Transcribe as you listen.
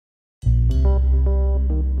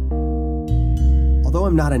Although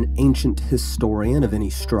I'm not an ancient historian of any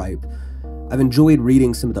stripe, I've enjoyed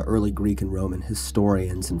reading some of the early Greek and Roman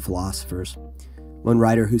historians and philosophers. One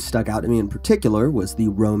writer who stuck out to me in particular was the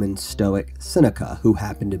Roman Stoic Seneca, who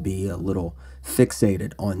happened to be a little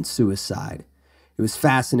fixated on suicide. He was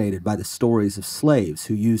fascinated by the stories of slaves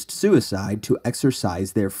who used suicide to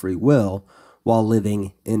exercise their free will while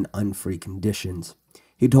living in unfree conditions.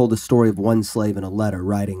 He told the story of one slave in a letter,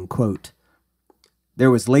 writing, quote,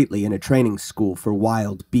 "There was lately in a training school for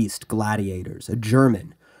wild beast gladiators a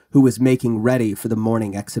German who was making ready for the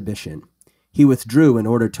morning exhibition. He withdrew in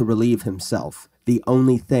order to relieve himself, the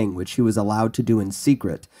only thing which he was allowed to do in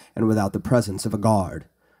secret and without the presence of a guard.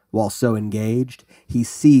 While so engaged, he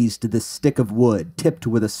seized the stick of wood tipped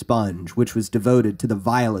with a sponge, which was devoted to the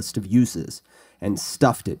vilest of uses, and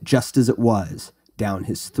stuffed it just as it was down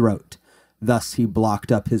his throat. Thus he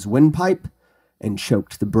blocked up his windpipe and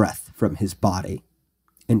choked the breath from his body."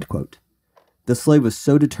 End quote. The slave was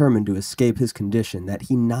so determined to escape his condition that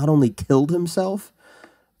he not only killed himself,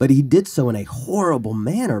 but he did so in a horrible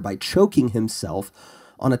manner by choking himself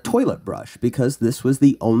on a toilet brush, because this was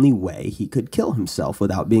the only way he could kill himself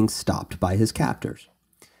without being stopped by his captors.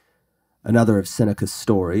 Another of Seneca's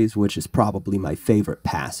stories, which is probably my favorite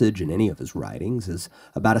passage in any of his writings, is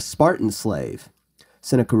about a Spartan slave.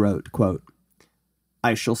 Seneca wrote, quote,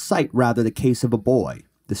 "I shall cite rather the case of a boy.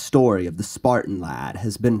 The story of the Spartan lad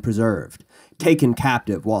has been preserved. Taken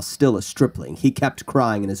captive while still a stripling, he kept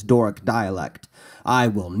crying in his Doric dialect, 'I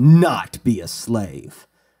will not be a slave.'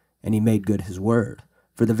 And he made good his word.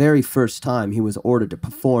 For the very first time he was ordered to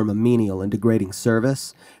perform a menial and degrading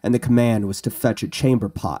service, and the command was to fetch a chamber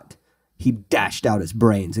pot. He dashed out his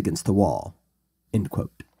brains against the wall." End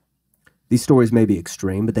quote. These stories may be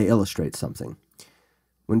extreme, but they illustrate something.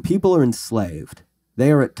 When people are enslaved,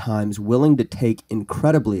 they are at times willing to take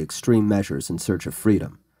incredibly extreme measures in search of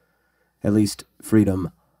freedom. At least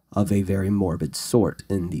freedom of a very morbid sort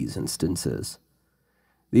in these instances.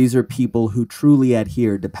 These are people who truly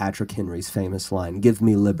adhered to Patrick Henry's famous line, "Give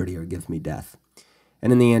me liberty or give me death."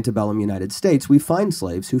 And in the antebellum United States, we find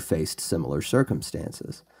slaves who faced similar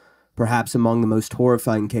circumstances. Perhaps among the most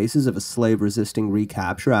horrifying cases of a slave resisting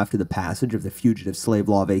recapture after the passage of the Fugitive Slave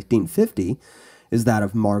Law of 1850 is that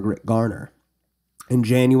of Margaret Garner. In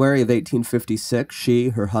January of 1856, she,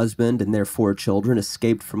 her husband, and their 4 children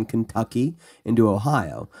escaped from Kentucky into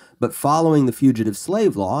Ohio, but following the Fugitive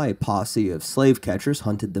Slave Law, a posse of slave catchers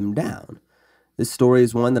hunted them down. This story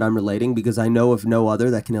is one that I'm relating because I know of no other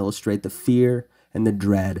that can illustrate the fear and the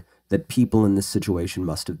dread that people in this situation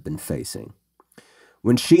must have been facing.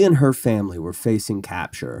 When she and her family were facing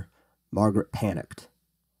capture, Margaret panicked.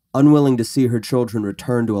 Unwilling to see her children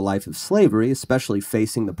return to a life of slavery, especially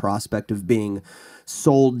facing the prospect of being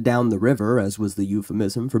sold down the river, as was the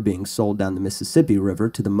euphemism for being sold down the Mississippi River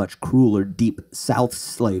to the much crueler Deep South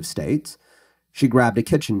slave states, she grabbed a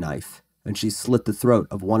kitchen knife and she slit the throat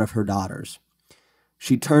of one of her daughters.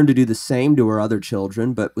 She turned to do the same to her other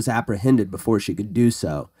children, but was apprehended before she could do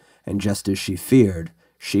so, and just as she feared,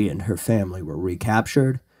 she and her family were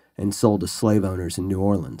recaptured and sold to slave owners in New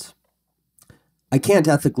Orleans. I can't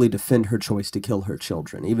ethically defend her choice to kill her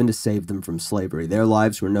children, even to save them from slavery. Their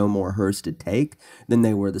lives were no more hers to take than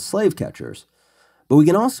they were the slave catchers. But we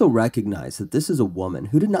can also recognize that this is a woman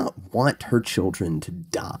who did not want her children to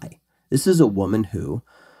die. This is a woman who,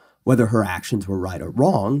 whether her actions were right or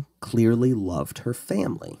wrong, clearly loved her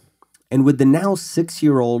family. And with the now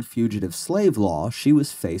 6-year-old fugitive slave law, she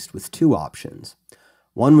was faced with 2 options.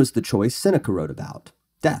 One was the choice Seneca wrote about,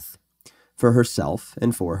 death, for herself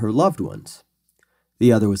and for her loved ones.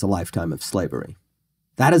 The other was a lifetime of slavery.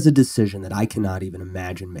 That is a decision that I cannot even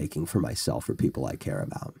imagine making for myself or people I care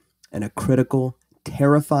about. In a critical,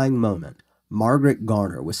 terrifying moment, Margaret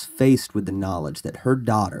Garner was faced with the knowledge that her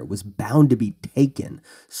daughter was bound to be taken,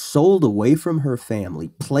 sold away from her family,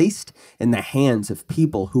 placed in the hands of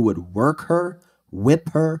people who would work her, whip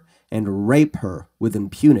her, and rape her with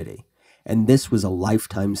impunity. And this was a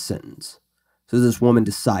lifetime sentence. So this woman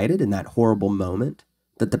decided in that horrible moment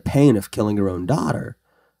that the pain of killing her own daughter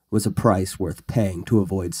was a price worth paying to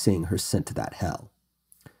avoid seeing her sent to that hell.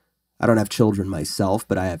 I don't have children myself,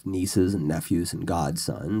 but I have nieces and nephews and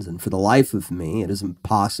godsons, and for the life of me, it is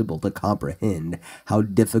impossible to comprehend how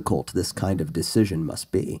difficult this kind of decision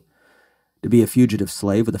must be. To be a fugitive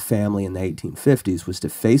slave with a family in the 1850s was to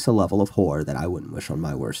face a level of horror that I wouldn't wish on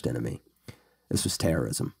my worst enemy. This was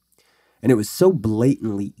terrorism. And it was so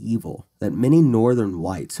blatantly evil that many northern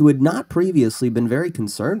whites, who had not previously been very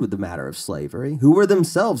concerned with the matter of slavery, who were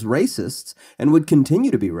themselves racists and would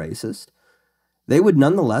continue to be racist, they would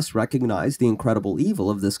nonetheless recognize the incredible evil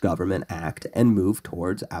of this government act and move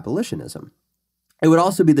towards abolitionism. It would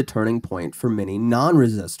also be the turning point for many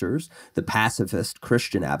non-resistors, the pacifist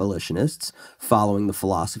Christian abolitionists, following the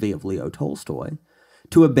philosophy of Leo Tolstoy,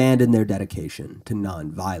 to abandon their dedication to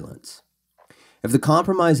nonviolence. If the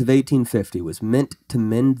Compromise of 1850 was meant to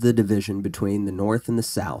mend the division between the North and the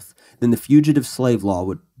South, then the Fugitive Slave Law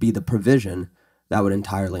would be the provision that would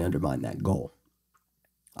entirely undermine that goal.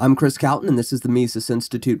 I'm Chris Calton, and this is the Mises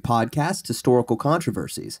Institute podcast, Historical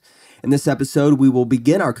Controversies. In this episode, we will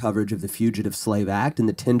begin our coverage of the Fugitive Slave Act and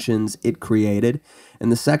the tensions it created and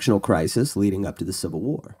the sectional crisis leading up to the Civil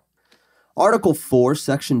War. Article 4,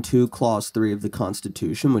 Section 2, Clause 3 of the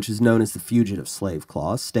Constitution, which is known as the Fugitive Slave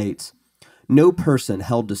Clause, states, "No person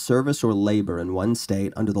held to service or labor in one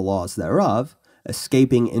state under the laws thereof,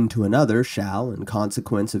 escaping into another, shall, in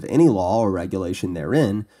consequence of any law or regulation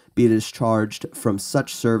therein, be discharged from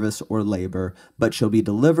such service or labor, but shall be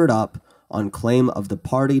delivered up on claim of the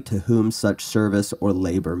party to whom such service or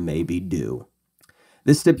labor may be due."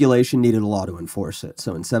 This stipulation needed a law to enforce it,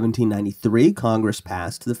 so in 1793, Congress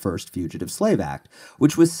passed the first Fugitive Slave Act,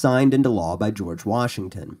 which was signed into law by George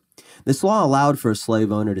Washington. This law allowed for a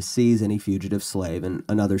slave owner to seize any fugitive slave in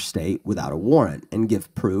another state without a warrant and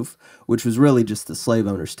give proof, which was really just the slave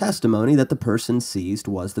owner's testimony that the person seized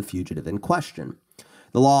was the fugitive in question.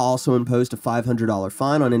 The law also imposed a $500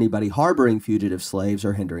 fine on anybody harboring fugitive slaves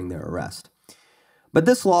or hindering their arrest. But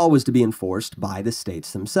this law was to be enforced by the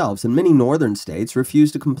states themselves, and many northern states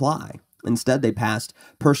refused to comply. Instead, they passed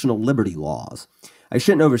personal liberty laws. I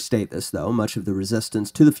shouldn't overstate this, though. Much of the resistance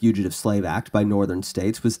to the Fugitive Slave Act by northern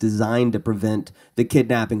states was designed to prevent the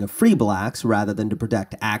kidnapping of free blacks rather than to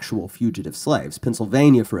protect actual fugitive slaves.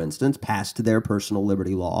 Pennsylvania, for instance, passed their personal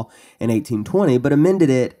liberty law in 1820, but amended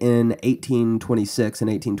it in 1826 and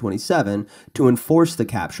 1827 to enforce the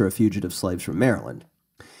capture of fugitive slaves from Maryland.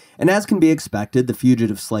 And as can be expected, the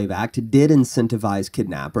Fugitive Slave Act did incentivize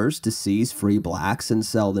kidnappers to seize free blacks and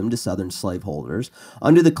sell them to Southern slaveholders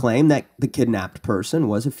under the claim that the kidnapped person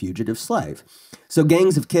was a fugitive slave. So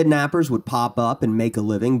gangs of kidnappers would pop up and make a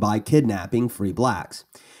living by kidnapping free blacks.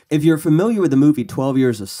 If you're familiar with the movie 12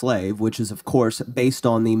 Years a Slave, which is of course based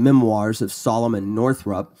on the memoirs of Solomon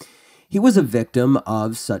Northup, he was a victim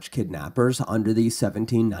of such kidnappers under the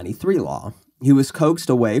 1793 law. He was coaxed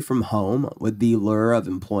away from home with the lure of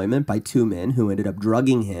employment by two men who ended up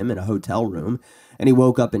drugging him in a hotel room, and he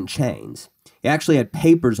woke up in chains. He actually had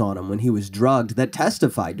papers on him when he was drugged that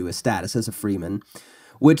testified to his status as a freeman,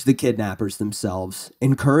 which the kidnappers themselves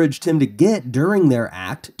encouraged him to get during their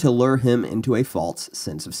act to lure him into a false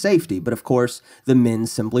sense of safety. But of course, the men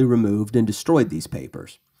simply removed and destroyed these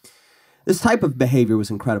papers. This type of behavior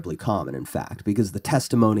was incredibly common, in fact, because the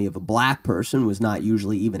testimony of a black person was not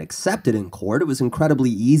usually even accepted in court. It was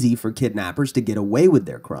incredibly easy for kidnappers to get away with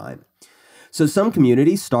their crime. So some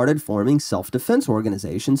communities started forming self-defense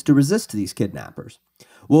organizations to resist these kidnappers.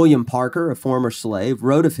 William Parker, a former slave,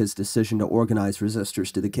 wrote of his decision to organize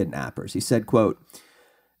resistors to the kidnappers. He said, quote,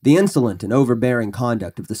 "The insolent and overbearing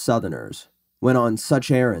conduct of the Southerners, when on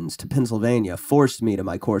such errands to Pennsylvania, forced me to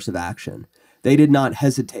my course of action. They did not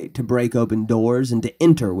hesitate to break open doors and to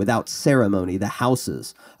enter without ceremony the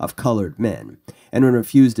houses of colored men, and when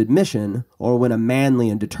refused admission, or when a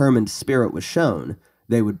manly and determined spirit was shown,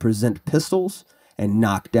 they would present pistols and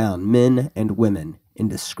knock down men and women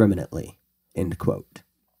indiscriminately." End quote.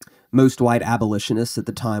 Most white abolitionists at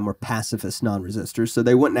the time were pacifist non-resistors, so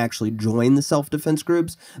they wouldn't actually join the self-defense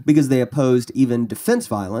groups because they opposed even defense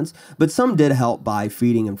violence, but some did help by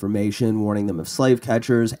feeding information, warning them of slave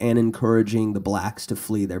catchers, and encouraging the blacks to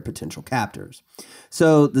flee their potential captors.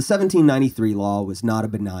 So the 1793 law was not a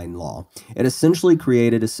benign law. It essentially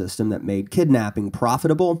created a system that made kidnapping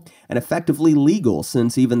profitable and effectively legal,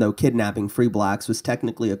 since even though kidnapping free blacks was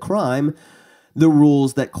technically a crime, the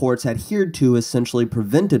rules that courts adhered to essentially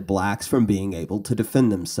prevented blacks from being able to defend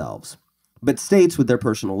themselves. But states with their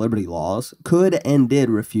personal liberty laws could and did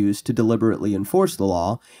refuse to deliberately enforce the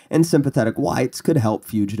law, and sympathetic whites could help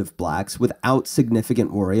fugitive blacks without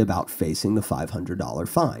significant worry about facing the $500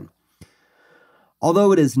 fine.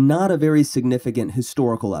 Although it is not a very significant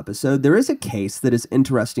historical episode, there is a case that is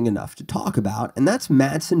interesting enough to talk about, and that's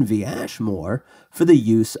Matson v. Ashmore for the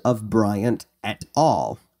use of Bryant et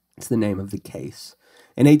al. It's the name of the case.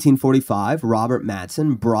 In 1845, Robert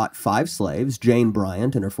Matson brought 5 slaves, Jane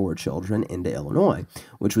Bryant and her 4 children, into Illinois,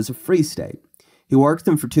 which was a free state. He worked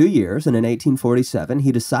them for 2 years, and in 1847,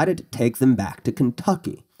 he decided to take them back to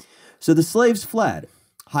Kentucky. So the slaves fled,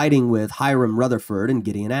 hiding with Hiram Rutherford and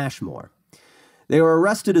Gideon Ashmore. They were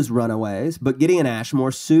arrested as runaways, but Gideon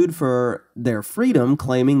Ashmore sued for their freedom,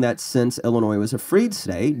 claiming that since Illinois was a freed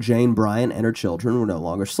state, Jane Bryant and her children were no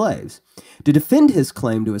longer slaves. To defend his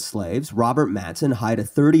claim to his slaves, Robert Matson hired a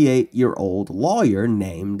 38-year-old lawyer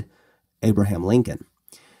named Abraham Lincoln.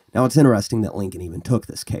 Now, it's interesting that Lincoln even took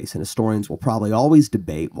this case, and historians will probably always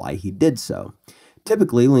debate why he did so.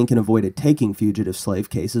 Typically, Lincoln avoided taking fugitive slave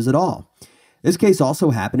cases at all. This case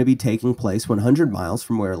also happened to be taking place 100 miles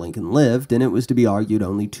from where Lincoln lived, and it was to be argued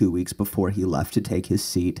only 2 weeks before he left to take his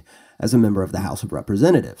seat as a member of the House of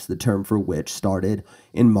Representatives, the term for which started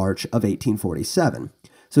in March of 1847.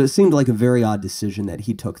 So it seemed like a very odd decision that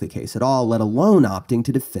he took the case at all, let alone opting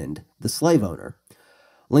to defend the slave owner.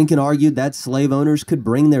 Lincoln argued that slave owners could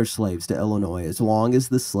bring their slaves to Illinois as long as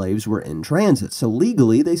the slaves were in transit, so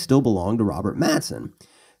legally they still belonged to Robert Matson.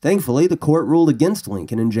 Thankfully, the court ruled against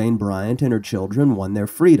Lincoln, and Jane Bryant and her children won their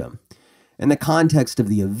freedom. In the context of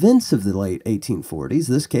the events of the late 1840s,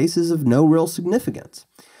 this case is of no real significance.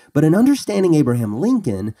 But in understanding Abraham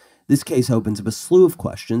Lincoln, this case opens up a slew of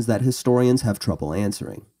questions that historians have trouble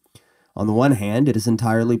answering. On the one hand, it is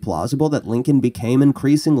entirely plausible that Lincoln became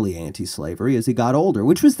increasingly anti-slavery as he got older,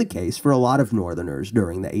 which was the case for a lot of Northerners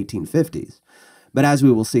during the 1850s. But as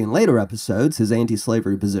we will see in later episodes, his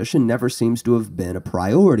anti-slavery position never seems to have been a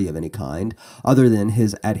priority of any kind, other than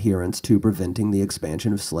his adherence to preventing the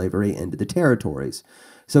expansion of slavery into the territories.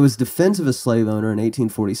 So his defense of a slave owner in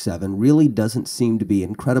 1847 really doesn't seem to be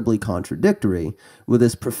incredibly contradictory with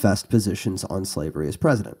his professed positions on slavery as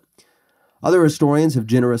president. Other historians have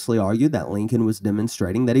generously argued that Lincoln was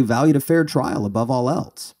demonstrating that he valued a fair trial above all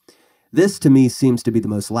else. This, to me, seems to be the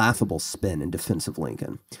most laughable spin in defense of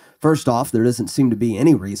Lincoln. First off, there doesn't seem to be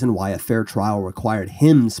any reason why a fair trial required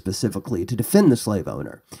him specifically to defend the slave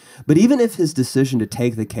owner. But even if his decision to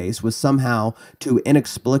take the case was somehow to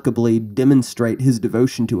inexplicably demonstrate his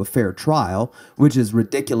devotion to a fair trial, which is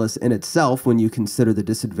ridiculous in itself when you consider the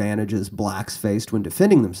disadvantages blacks faced when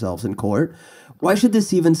defending themselves in court, why should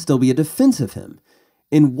this even still be a defense of him?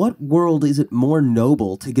 In what world is it more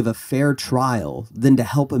noble to give a fair trial than to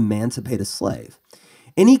help emancipate a slave?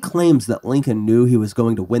 Any claims that Lincoln knew he was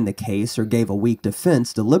going to win the case or gave a weak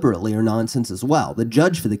defense deliberately are nonsense as well. The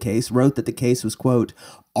judge for the case wrote that the case was, quote,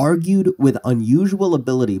 argued with unusual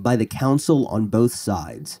ability by the counsel on both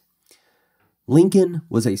sides. Lincoln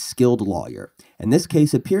was a skilled lawyer, and this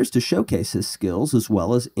case appears to showcase his skills as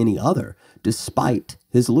well as any other, despite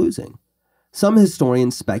his losing. Some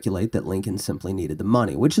historians speculate that Lincoln simply needed the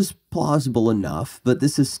money, which is plausible enough, but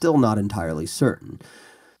this is still not entirely certain.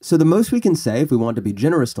 So the most we can say, if we want to be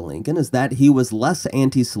generous to Lincoln, is that he was less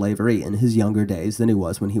anti-slavery in his younger days than he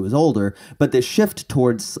was when he was older, but the shift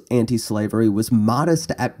towards anti-slavery was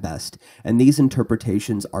modest at best, and these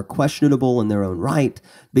interpretations are questionable in their own right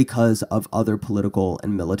because of other political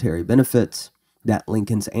and military benefits that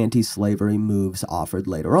Lincoln's anti-slavery moves offered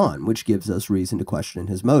later on, which gives us reason to question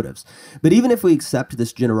his motives. But even if we accept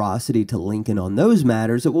this generosity to Lincoln on those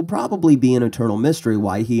matters, it will probably be an eternal mystery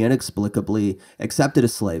why he inexplicably accepted a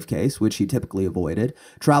slave case, which he typically avoided,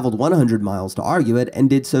 traveled 100 miles to argue it, and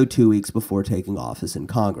did so 2 weeks before taking office in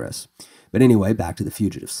Congress. But anyway, back to the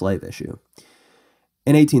fugitive slave issue.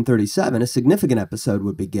 In 1837, a significant episode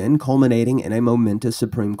would begin, culminating in a momentous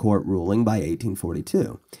Supreme Court ruling by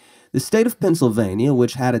 1842. The state of Pennsylvania,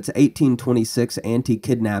 which had its 1826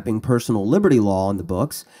 anti-kidnapping personal liberty law on the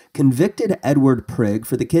books, convicted Edward Prigg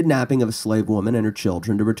for the kidnapping of a slave woman and her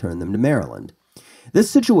children to return them to Maryland. This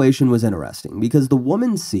situation was interesting because the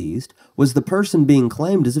woman seized was the person being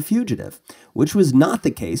claimed as a fugitive, which was not the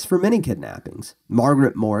case for many kidnappings.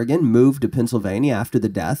 Margaret Morgan moved to Pennsylvania after the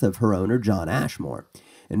death of her owner, John Ashmore.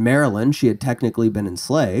 In Maryland, she had technically been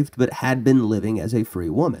enslaved, but had been living as a free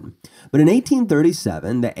woman. But in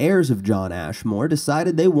 1837, the heirs of John Ashmore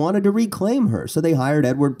decided they wanted to reclaim her, so they hired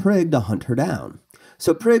Edward Prigg to hunt her down.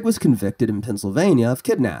 So Prigg was convicted in Pennsylvania of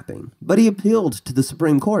kidnapping, but he appealed to the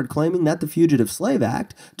Supreme Court, claiming that the Fugitive Slave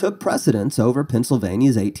Act took precedence over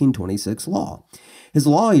Pennsylvania's 1826 law. His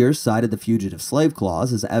lawyers cited the Fugitive Slave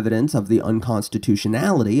Clause as evidence of the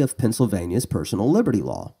unconstitutionality of Pennsylvania's personal liberty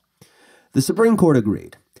law. The Supreme Court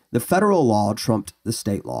agreed. The federal law trumped the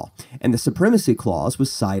state law, and the Supremacy Clause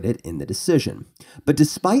was cited in the decision. But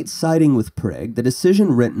despite siding with Prigg, the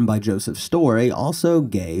decision written by Joseph Story also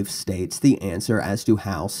gave states the answer as to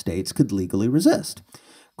how states could legally resist.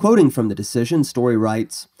 Quoting from the decision, Story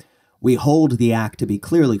writes, "We hold the act to be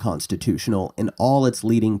clearly constitutional in all its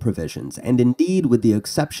leading provisions, and indeed with the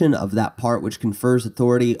exception of that part which confers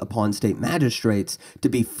authority upon state magistrates to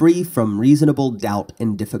be free from reasonable doubt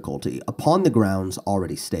and difficulty upon the grounds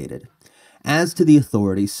already stated. As to the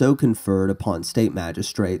authority so conferred upon state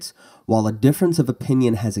magistrates, while a difference of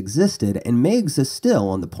opinion has existed and may exist still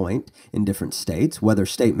on the point in different states, whether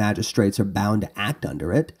state magistrates are bound to act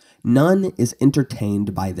under it, none is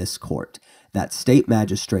entertained by this court, that state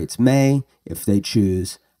magistrates may, if they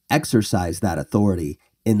choose, exercise that authority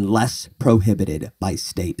unless prohibited by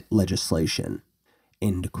state legislation."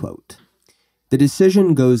 End quote. The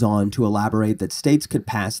decision goes on to elaborate that states could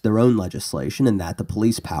pass their own legislation and that the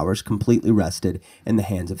police powers completely rested in the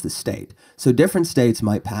hands of the state. So different states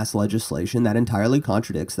might pass legislation that entirely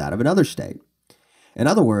contradicts that of another state. In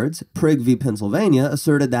other words, Prigg v. Pennsylvania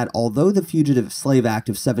asserted that although the Fugitive Slave Act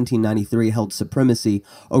of 1793 held supremacy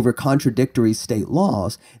over contradictory state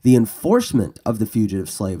laws, the enforcement of the Fugitive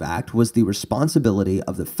Slave Act was the responsibility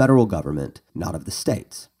of the federal government, not of the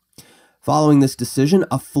states. Following this decision,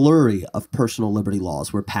 a flurry of personal liberty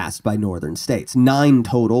laws were passed by northern states, 9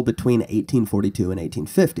 total between 1842 and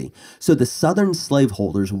 1850. So the southern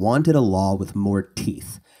slaveholders wanted a law with more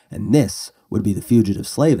teeth, and this would be the Fugitive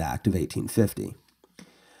Slave Act of 1850.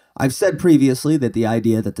 I've said previously that the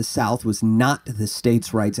idea that the South was not the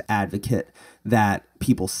states' rights advocate that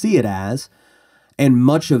people see it as, and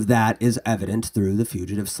much of that is evident through the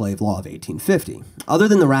Fugitive Slave Law of 1850. Other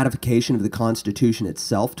than the ratification of the Constitution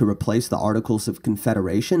itself to replace the Articles of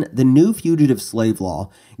Confederation, the new Fugitive Slave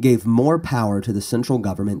Law gave more power to the central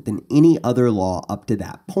government than any other law up to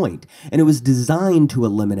that point, and it was designed to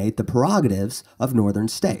eliminate the prerogatives of northern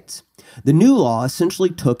states. The new law essentially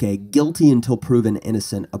took a guilty until proven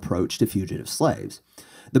innocent approach to fugitive slaves.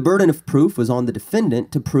 The burden of proof was on the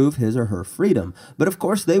defendant to prove his or her freedom, but of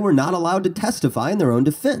course they were not allowed to testify in their own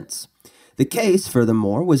defense. The case,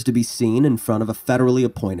 furthermore, was to be seen in front of a federally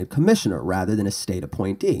appointed commissioner rather than a state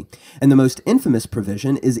appointee, and the most infamous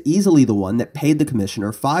provision is easily the one that paid the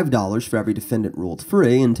commissioner $5 for every defendant ruled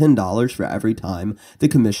free and $10 for every time the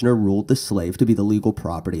commissioner ruled the slave to be the legal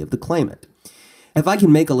property of the claimant. If I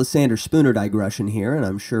can make a Lysander Spooner digression here, and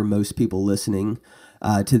I'm sure most people listening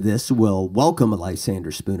to this will welcome a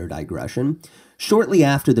Lysander Spooner digression. Shortly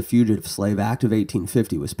after the Fugitive Slave Act of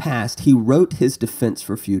 1850 was passed, he wrote his defense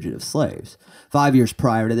for fugitive slaves. 5 years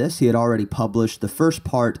prior to this, he had already published the first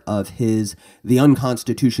part of his The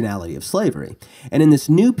Unconstitutionality of Slavery. And in this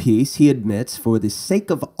new piece, he admits, for the sake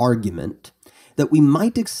of argument, that we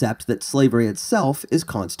might accept that slavery itself is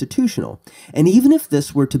constitutional. And even if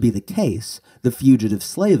this were to be the case, the Fugitive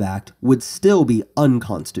Slave Act would still be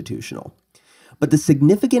unconstitutional. But the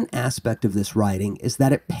significant aspect of this writing is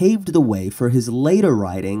that it paved the way for his later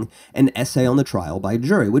writing, An Essay on the Trial by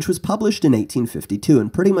Jury, which was published in 1852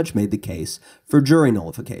 and pretty much made the case for jury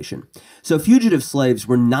nullification. So fugitive slaves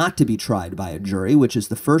were not to be tried by a jury, which is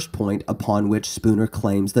the first point upon which Spooner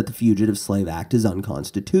claims that the Fugitive Slave Act is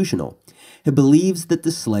unconstitutional. He believes that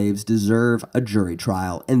the slaves deserve a jury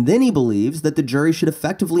trial, and then he believes that the jury should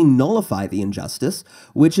effectively nullify the injustice,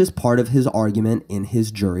 which is part of his argument in his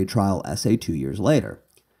jury trial essay 2 years later.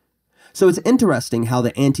 So it's interesting how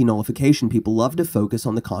the anti-nullification people love to focus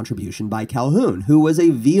on the contribution by Calhoun, who was a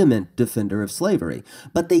vehement defender of slavery,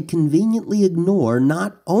 but they conveniently ignore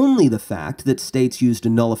not only the fact that states used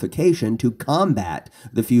nullification to combat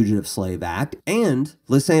the Fugitive Slave Act, and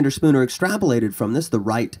Lysander Spooner extrapolated from this the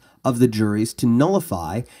right of the juries to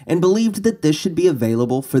nullify, and believed that this should be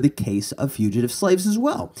available for the case of fugitive slaves as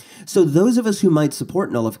well. So those of us who might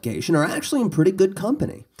support nullification are actually in pretty good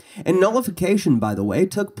company. And nullification, by the way,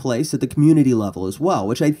 took place at the community level as well,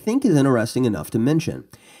 which I think is interesting enough to mention.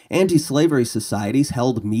 Anti-slavery societies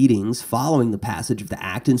held meetings following the passage of the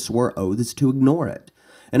act and swore oaths to ignore it.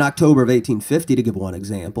 In October of 1850, to give one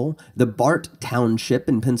example, the Bart Township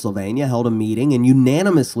in Pennsylvania held a meeting and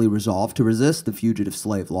unanimously resolved to resist the fugitive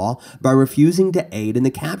slave law by refusing to aid in the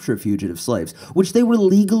capture of fugitive slaves, which they were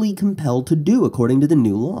legally compelled to do according to the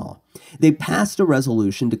new law. They passed a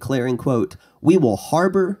resolution declaring, quote, "We will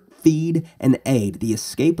harbor, feed, and aid the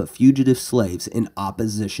escape of fugitive slaves in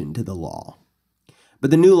opposition to the law." But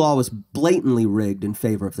the new law was blatantly rigged in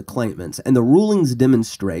favor of the claimants, and the rulings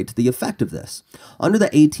demonstrate the effect of this. Under the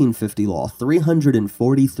 1850 law,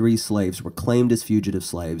 343 slaves were claimed as fugitive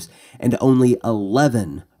slaves, and only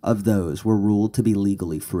 11 of those were ruled to be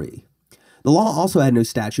legally free. The law also had no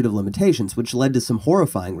statute of limitations, which led to some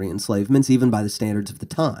horrifying re-enslavements even by the standards of the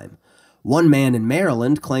time. One man in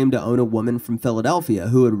Maryland claimed to own a woman from Philadelphia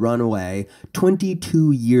who had run away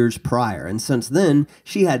 22 years prior, and since then,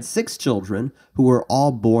 she had 6 children who were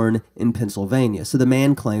all born in Pennsylvania, so the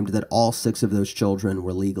man claimed that all 6 of those children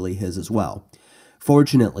were legally his as well.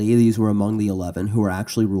 Fortunately, these were among the 11 who were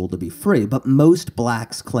actually ruled to be free, but most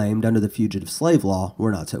blacks claimed under the Fugitive Slave Law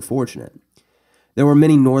were not so fortunate. There were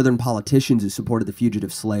many Northern politicians who supported the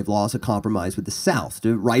fugitive slave law as a compromise with the South,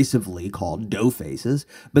 derisively called doughfaces,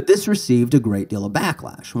 but this received a great deal of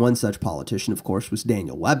backlash. One such politician, of course, was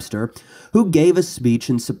Daniel Webster, who gave a speech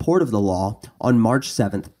in support of the law on March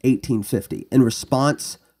 7th, 1850. In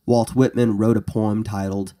response, Walt Whitman wrote a poem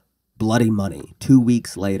titled Bloody Money. 2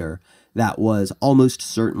 weeks later, that was almost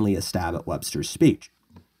certainly a stab at Webster's speech.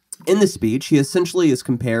 In the speech, he essentially is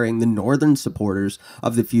comparing the Northern supporters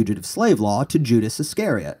of the fugitive slave law to Judas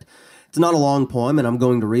Iscariot. It's not a long poem, and I'm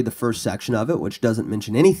going to read the first section of it, which doesn't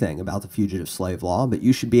mention anything about the fugitive slave law, but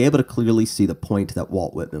you should be able to clearly see the point that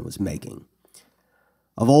Walt Whitman was making.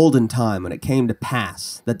 Of olden time, when it came to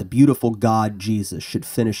pass that the beautiful God Jesus should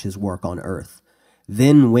finish his work on earth,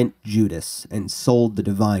 then went Judas and sold the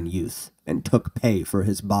divine youth and took pay for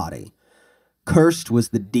his body. Cursed was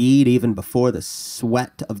the deed even before the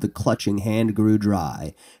sweat of the clutching hand grew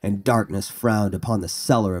dry, and darkness frowned upon the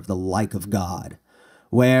cellar of the like of God,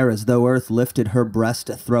 where, as though earth lifted her breast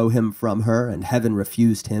to throw him from her, and heaven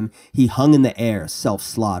refused him, he hung in the air,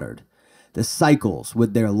 self-slaughtered. The cycles,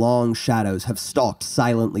 with their long shadows, have stalked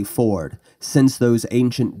silently forward, since those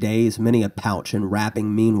ancient days many a pouch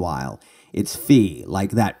enwrapping meanwhile, its fee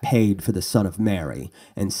like that paid for the Son of Mary,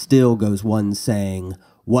 and still goes one saying,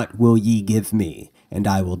 What will ye give me, and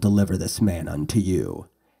I will deliver this man unto you?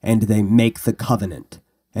 And they make the covenant,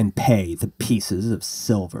 and pay the pieces of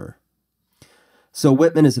silver. So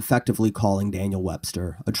Whitman is effectively calling Daniel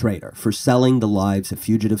Webster a traitor for selling the lives of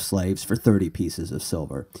fugitive slaves for 30 pieces of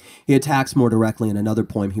silver. He attacks more directly in another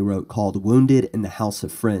poem he wrote called Wounded in the House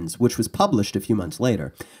of Friends, which was published a few months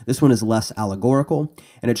later. This one is less allegorical,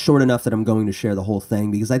 and it's short enough that I'm going to share the whole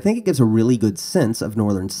thing because I think it gives a really good sense of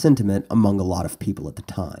Northern sentiment among a lot of people at the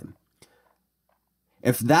time.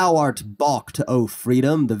 If thou art balked, O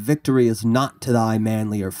freedom, the victory is not to thy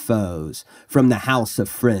manlier foes. From the house of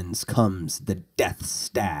friends comes the death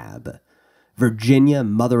stab. Virginia,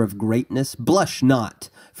 mother of greatness, blush not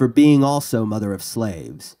for being also mother of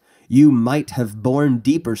slaves. You might have borne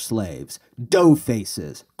deeper slaves,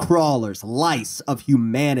 dough-faces, crawlers, lice of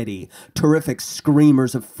humanity, terrific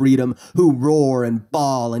screamers of freedom who roar and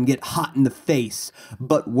bawl and get hot in the face,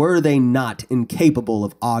 but were they not incapable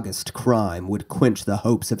of august crime, would quench the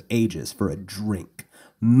hopes of ages for a drink.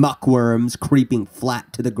 Muckworms creeping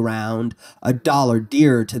flat to the ground, $1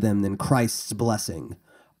 dearer to them than Christ's blessing.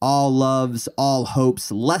 All loves, all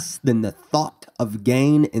hopes, less than the thought of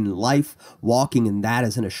gain in life, walking in that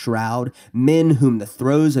as in a shroud, men whom the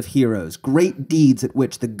throes of heroes, great deeds at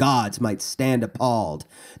which the gods might stand appalled,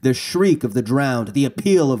 the shriek of the drowned, the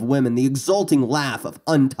appeal of women, the exulting laugh of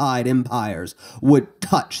untied empires, would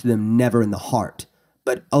touch them never in the heart,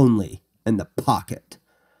 but only in the pocket.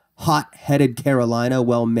 Hot-headed Carolina,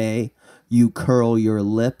 well may you curl your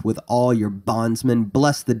lip with all your bondsmen.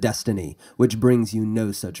 Bless the destiny which brings you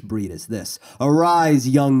no such breed as this. Arise,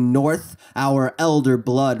 young North, our elder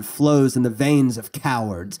blood flows in the veins of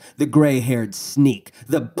cowards, the gray-haired sneak,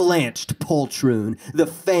 the blanched poltroon, the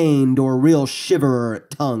feigned or real shiverer at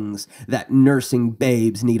tongues, that nursing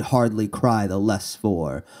babes need hardly cry the less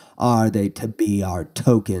for. Are they to be our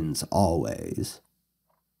tokens always?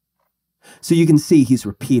 So you can see he's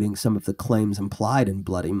repeating some of the claims implied in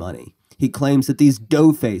Bloody Money. He claims that these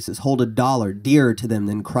dough-faces hold $1 dearer to them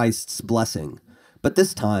than Christ's blessing. But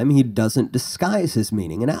this time, he doesn't disguise his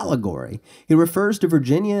meaning in allegory. He refers to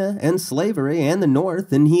Virginia and slavery and the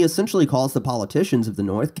North, and he essentially calls the politicians of the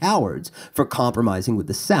North cowards for compromising with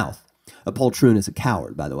the South. A poltroon is a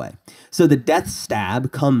coward, by the way. So the death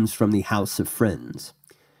stab comes from the House of Friends.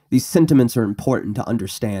 These sentiments are important to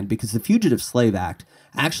understand because the Fugitive Slave Act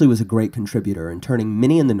actually was a great contributor in turning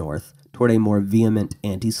many in the North toward a more vehement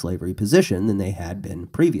anti-slavery position than they had been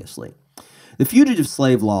previously. The fugitive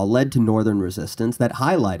slave law led to Northern resistance that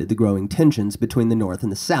highlighted the growing tensions between the North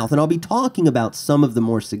and the South, and I'll be talking about some of the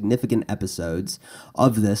more significant episodes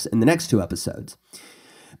of this in the next 2 episodes.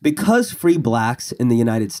 Because free blacks in the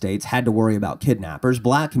United States had to worry about kidnappers,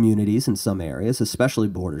 black communities in some areas, especially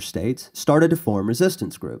border states, started to form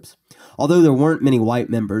resistance groups. Although there weren't many white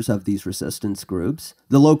members of these resistance groups,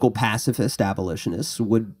 the local pacifist abolitionists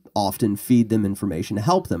would often feed them information to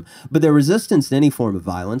help them, but their resistance to any form of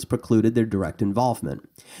violence precluded their direct involvement.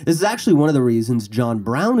 This is actually one of the reasons John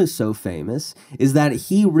Brown is so famous, is that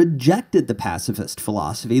he rejected the pacifist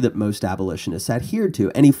philosophy that most abolitionists adhered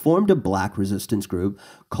to, and he formed a black resistance group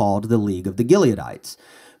called the League of the Gileadites.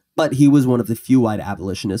 But he was one of the few white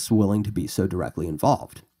abolitionists willing to be so directly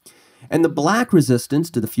involved. And the black resistance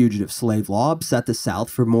to the fugitive slave law upset the South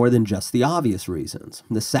for more than just the obvious reasons.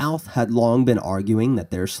 The South had long been arguing that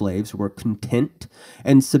their slaves were content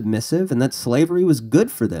and submissive and that slavery was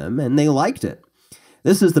good for them, and they liked it.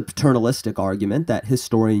 This is the paternalistic argument that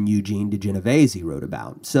historian Eugene de Genovese wrote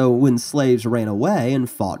about. So when slaves ran away and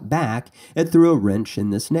fought back, it threw a wrench in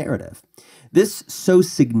this narrative. This so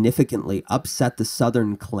significantly upset the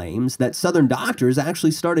Southern claims that Southern doctors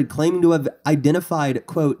actually started claiming to have identified,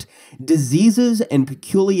 quote, diseases and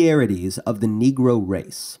peculiarities of the Negro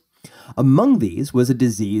race. Among these was a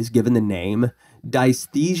disease given the name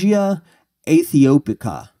dysthesia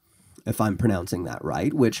aethiopica, if I'm pronouncing that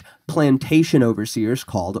right, which plantation overseers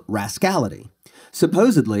called rascality.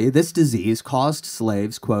 Supposedly, this disease caused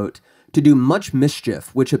slaves, quote, to do much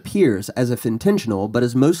mischief, which appears as if intentional, but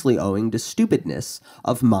is mostly owing to stupidness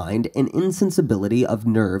of mind and insensibility of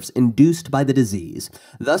nerves induced by the disease.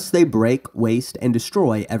 Thus they break, waste, and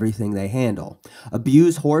destroy everything they handle,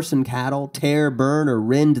 abuse horse and cattle, tear, burn, or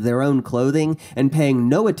rend their own clothing, and paying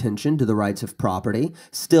no attention to the rights of property,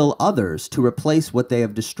 still others to replace what they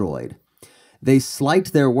have destroyed. They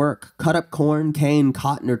slight their work, cut up corn, cane,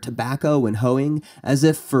 cotton, or tobacco when hoeing, as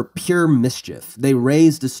if for pure mischief. They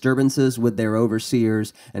raise disturbances with their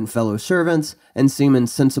overseers and fellow servants, and seem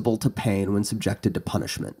insensible to pain when subjected to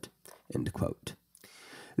punishment." End quote.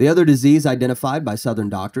 The other disease identified by Southern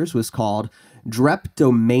doctors was called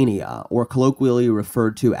drapetomania, or colloquially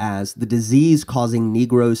referred to as the disease causing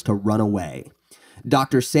Negroes to run away.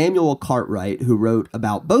 Dr. Samuel Cartwright, who wrote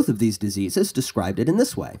about both of these diseases, described it in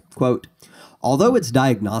this way, quote, "Although its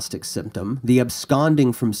diagnostic symptom, the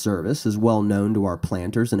absconding from service, is well known to our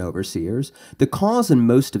planters and overseers, the cause in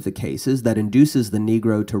most of the cases that induces the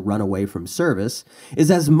Negro to run away from service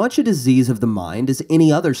is as much a disease of the mind as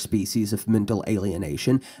any other species of mental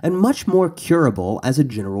alienation, and much more curable as a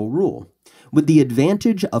general rule. With the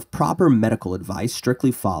advantage of proper medical advice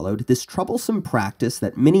strictly followed, this troublesome practice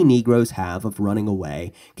that many Negroes have of running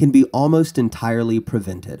away can be almost entirely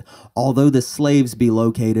prevented, although the slaves be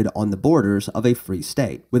located on the borders of a free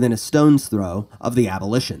state, within a stone's throw of the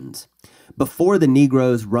abolitions. Before the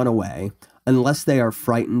Negroes run away, unless they are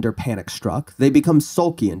frightened or panic-struck, they become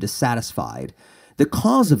sulky and dissatisfied. The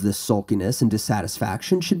cause of this sulkiness and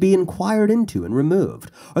dissatisfaction should be inquired into and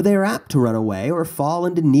removed, or they are apt to run away or fall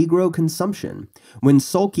into Negro consumption. When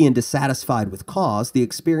sulky and dissatisfied with cause, the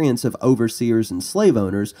experience of overseers and slave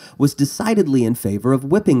owners was decidedly in favor of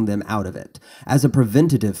whipping them out of it, as a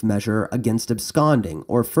preventative measure against absconding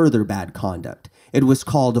or further bad conduct. It was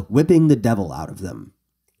called whipping the devil out of them."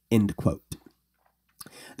 End quote.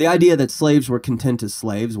 The idea that slaves were content as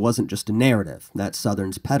slaves wasn't just a narrative that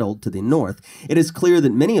Southerns peddled to the North. It is clear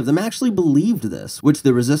that many of them actually believed this, which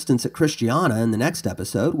the resistance at Christiana in the next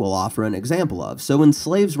episode will offer an example of. So when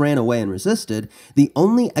slaves ran away and resisted, the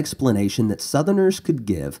only explanation that Southerners could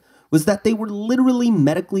give was that they were literally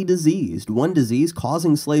medically diseased, one disease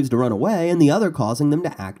causing slaves to run away and the other causing them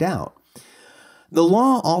to act out. The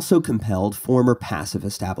law also compelled former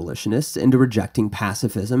pacifist abolitionists into rejecting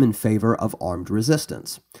pacifism in favor of armed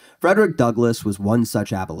resistance. Frederick Douglass was one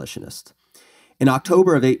such abolitionist. In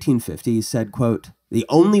October of 1850, he said, quote, "The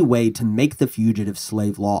only way to make the fugitive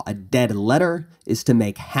slave law a dead letter is to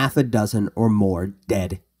make half a dozen or more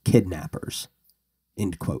dead kidnappers."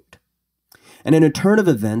 End quote. And in a turn of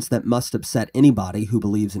events that must upset anybody who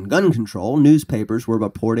believes in gun control, newspapers were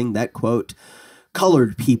reporting that, quote,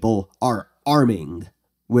 "colored people are arming,"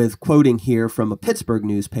 with, quoting here from a Pittsburgh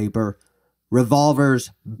newspaper, "revolvers,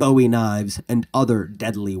 Bowie knives, and other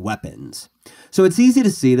deadly weapons." So it's easy to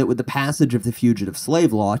see that with the passage of the Fugitive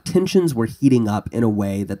Slave Law, tensions were heating up in a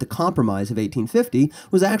way that the Compromise of 1850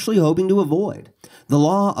 was actually hoping to avoid. The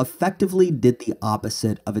law effectively did the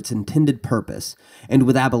opposite of its intended purpose, and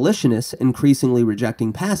with abolitionists increasingly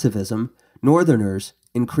rejecting pacifism, Northerners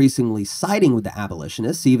increasingly siding with the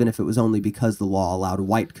abolitionists, even if it was only because the law allowed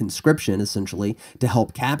white conscription, essentially, to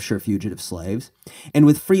help capture fugitive slaves, and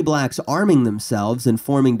with free blacks arming themselves and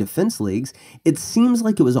forming defense leagues, it seems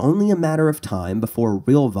like it was only a matter of time before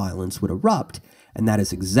real violence would erupt, and that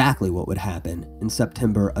is exactly what would happen in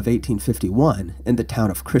September of 1851 in the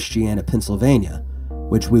town of Christiana, Pennsylvania,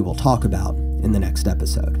 which we will talk about in the next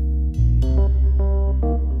episode.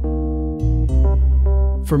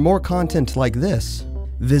 For more content like this,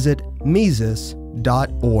 visit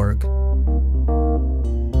Mises.org.